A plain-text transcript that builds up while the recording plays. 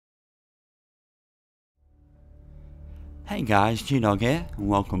Hey guys, G-Dog here, and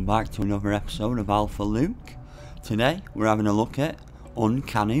welcome back to another episode of Alpha LoooK. Today, we're having a look at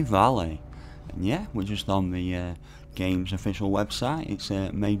Uncanny Valley. And yeah, we're just on the game's official website. It's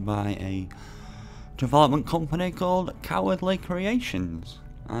made by a development company called Cowardly Creations.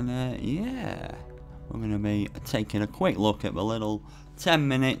 And yeah, we're going to be taking a quick look at the little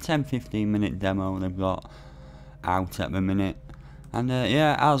 10-15 minute demo they've got out at the minute. And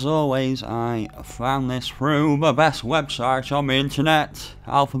yeah, as always, I found this through the best website on the internet,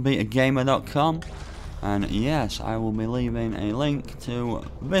 alphabetagamer.com. And yes, I will be leaving a link to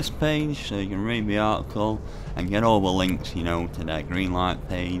this page so you can read the article and get all the links, you know, to their Greenlight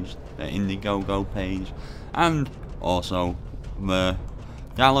page, the Indiegogo page, and also the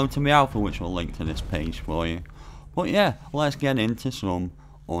download to the alpha, which will link to this page for you. But yeah, let's get into some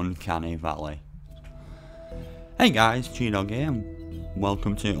Uncanny Valley. Hey guys, G-Dog here, and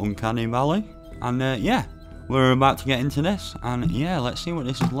welcome to Uncanny Valley. And yeah, we're about to get into this, and yeah, let's see what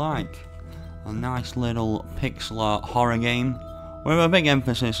this is like. A nice little pixel art horror game with a big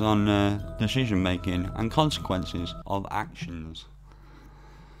emphasis on decision making and consequences of actions.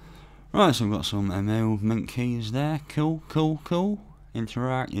 Right, so we've got some movement keys there. Cool.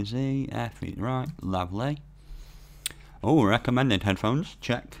 Interact, your Z, F, right, lovely. Oh, recommended headphones,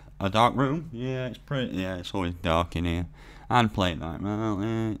 check. A dark room, yeah, it's pretty, yeah, it's always dark in here. And play at night, well,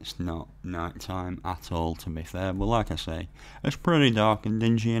 it's not night time at all, to be fair, but like I say, it's pretty dark and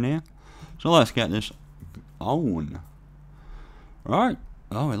dingy in here. So let's get this on. Right,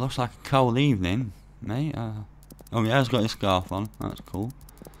 oh, it looks like a cold evening, mate. Oh yeah, he's got his scarf on, that's cool.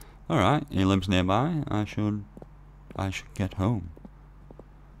 Alright, he lives nearby, I should get home.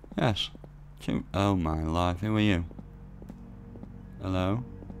 Yes, oh my life, who are you? Hello?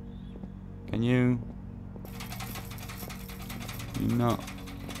 Can you not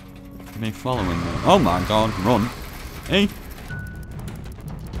be following me? Oh my god, run! Hey!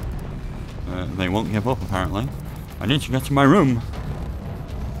 They won't give up apparently. I need to get to my room.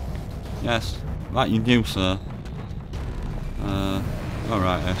 Yes, that you do, sir.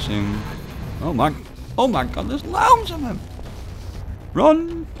 Alright, I assume. Oh my god, there's loads of them!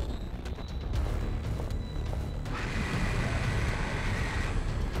 Run!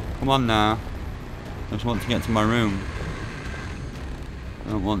 Come on now. I just want to get to my room. I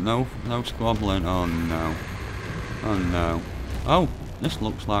don't want no squabbling. Oh no. Oh no. Oh, this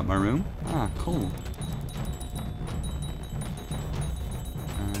looks like my room. Ah, cool.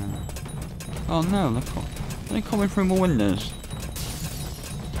 Oh no, they're coming through my windows.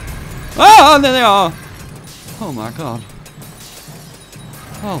 Ah, there they are! Oh my god.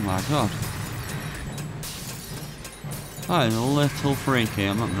 Oh my god. That is a little freaky,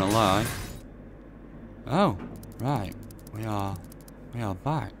 I'm not gonna lie. Oh, right. We are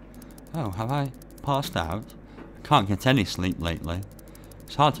back. Oh, have I passed out? I can't get any sleep lately.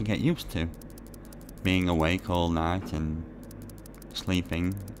 It's hard to get used to. Being awake all night and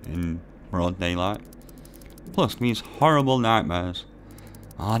sleeping in broad daylight. Plus these horrible nightmares.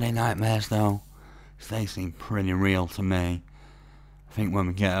 Are they nightmares though? They seem pretty real to me. I think when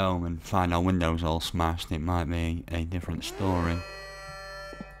we get home and find our windows all smashed, it might be a different story.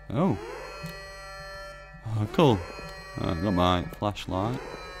 Oh. Oh, cool. I've got my flashlight.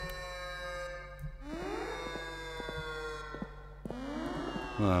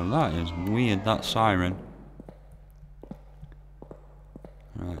 Well, that is weird, that siren.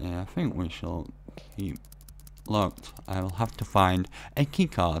 Right, yeah, I think we shall keep locked. I will have to find a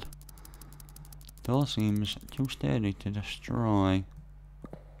keycard. Door seems too sturdy to destroy.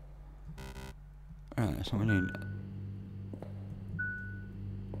 Right, so we need...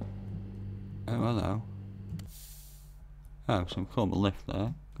 Oh, hello. Oh, so we've got a lift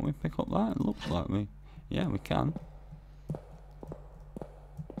there. Can we pick up that? It looks like we... Yeah, we can.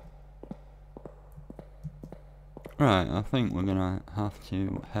 Right, I think we're gonna have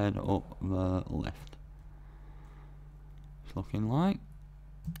to head up the lift. It's looking like...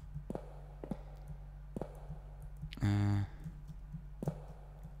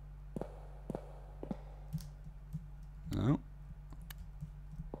 No.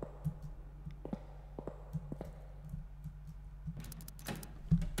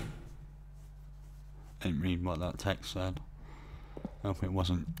 Didn't read what that text said. Hope it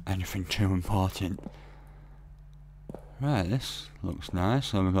wasn't anything too important. Right, this looks nice.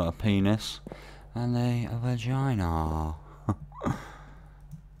 So we've got a penis and a vagina.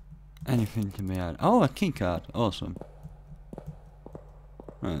 Anything to be had. Oh, a keycard. Awesome.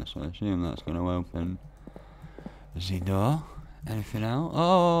 Right, so I assume that's going to open the door. Anything else?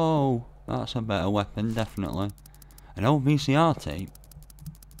 Oh, that's a better weapon, definitely. An old VCR tape.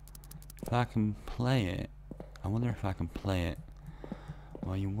 If I can play it. I wonder if I can play it.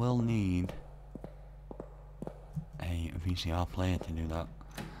 Well, you will need a VCR player to do that,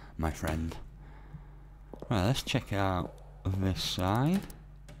 my friend. Right, let's check out this side.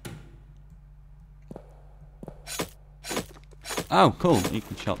 Oh, cool. You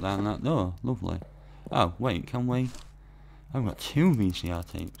can chop down that door. Lovely. Oh, wait, can we? I've got 2 VCR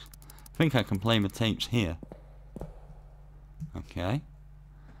tapes. I think I can play the tapes here. Okay.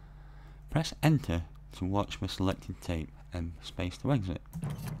 Press enter to watch the selected tape and space to exit.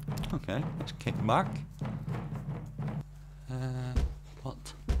 Okay, let's kick back.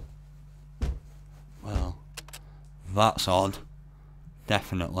 What? Well, that's odd.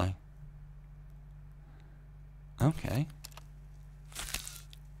 Definitely. Okay.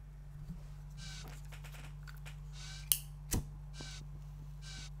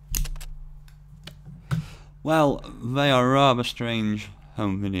 Well, they are rather strange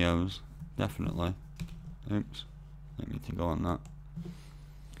home videos, definitely. Oops, I need to go on that.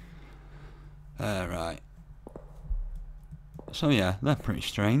 Right. So yeah, they're pretty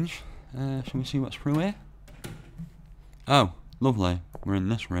strange. Shall we see what's through here? Oh, lovely. We're in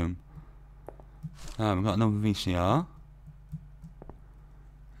this room. We've got another VCR.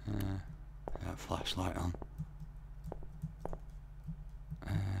 Flashlight on.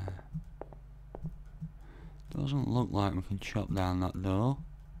 Doesn't look like we can chop down that door.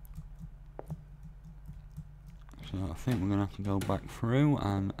 So I think we're going to have to go back through,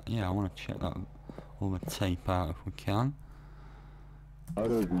 and yeah, I want to check that other tape out if we can.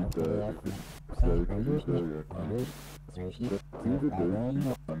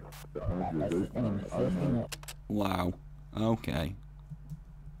 Wow, okay.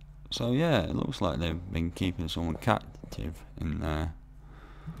 So yeah, it looks like they've been keeping someone captive in there,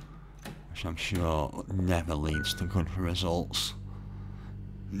 which I'm sure never leads to good results.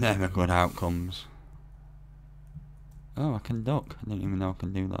 Never good outcomes. Oh, I can duck. I didn't even know I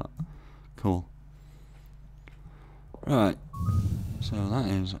can do that. Cool. Right. So that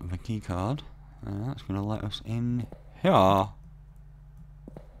is the key card. And that's going to let us in here.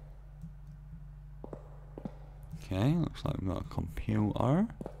 Okay, looks like we've got a computer.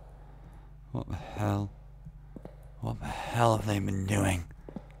 What the hell? What the hell have they been doing?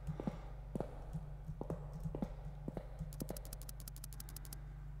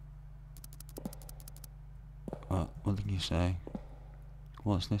 What did you say?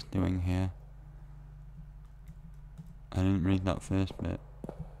 What's this doing here? I didn't read that first bit.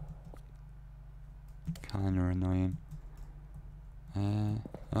 Kinda annoying.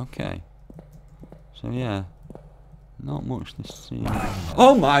 Okay. So yeah. Not much to see.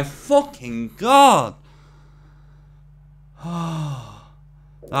 Oh my fucking god!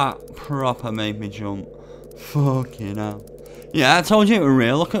 That proper made me jump. Fucking hell. Yeah, I told you it was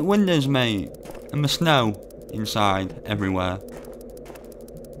real. Look at windows, mate. And the snow inside everywhere.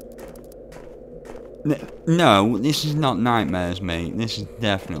 No, this is not nightmares, mate. This is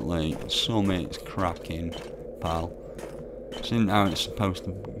definitely Summit's cracking, pal. This isn't how it's supposed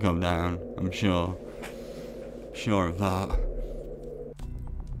to go down, I'm sure. Sure of that.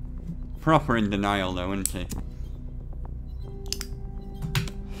 Proper in denial though, isn't he?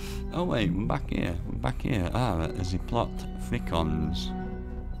 Oh wait, we're back here. We're back here. Ah, there's the plot thickens.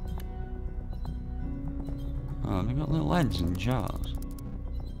 Oh, they've got little heads in jars.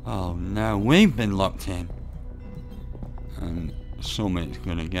 Oh no, we've been locked in. And Summit's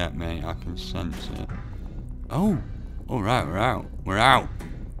gonna get me, I can sense it. Oh! Alright, we're out. We're out!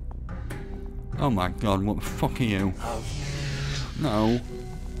 Oh my god, what the fuck are you? No.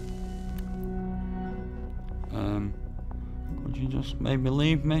 Could you just maybe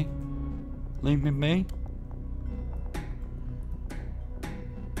leave me? Leave me be?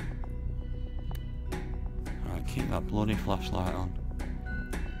 Alright, keep that bloody flashlight on.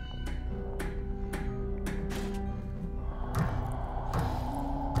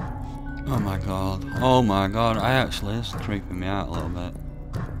 Oh my god, this is creeping me out a little bit.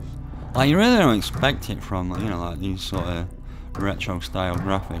 Like, you really don't expect it from, you know, like these sort of retro style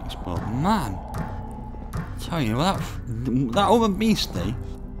graphics, but man, I tell you, that other beastie,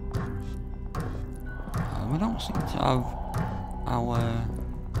 we don't seem to have our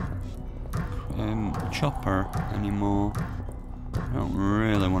chopper anymore. I don't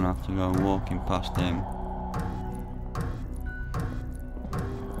really want to have to go walking past him.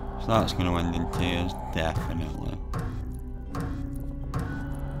 So that's going to end in tears, definitely.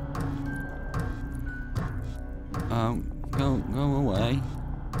 Go away,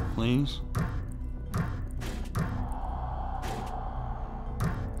 please.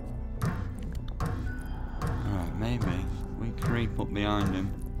 Alright, maybe we creep up behind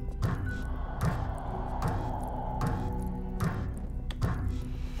him.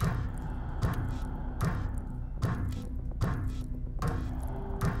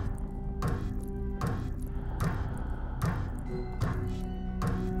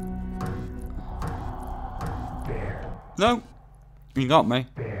 No! You got me.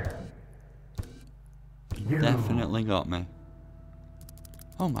 You definitely got me.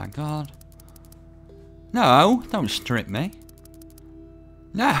 Oh my god. No! Don't strip me.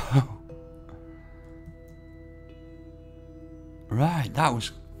 No! Right, that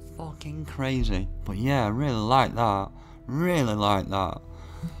was fucking crazy. But yeah, I really like that. Really like that.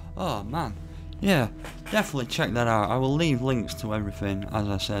 Oh man. Yeah, definitely check that out. I will leave links to everything, as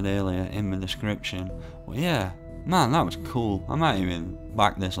I said earlier, in the description. But yeah, man, that was cool. I might even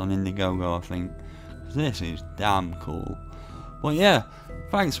back this on Indiegogo, I think. This is damn cool. But yeah,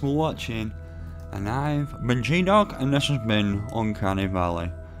 thanks for watching. And I've been G-Dog, and this has been Uncanny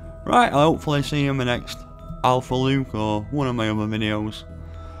Valley. Right, I'll hopefully see you in the next Alpha LoooK or one of my other videos.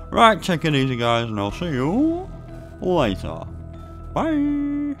 Right, take it easy guys, and I'll see you later.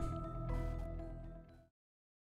 Bye!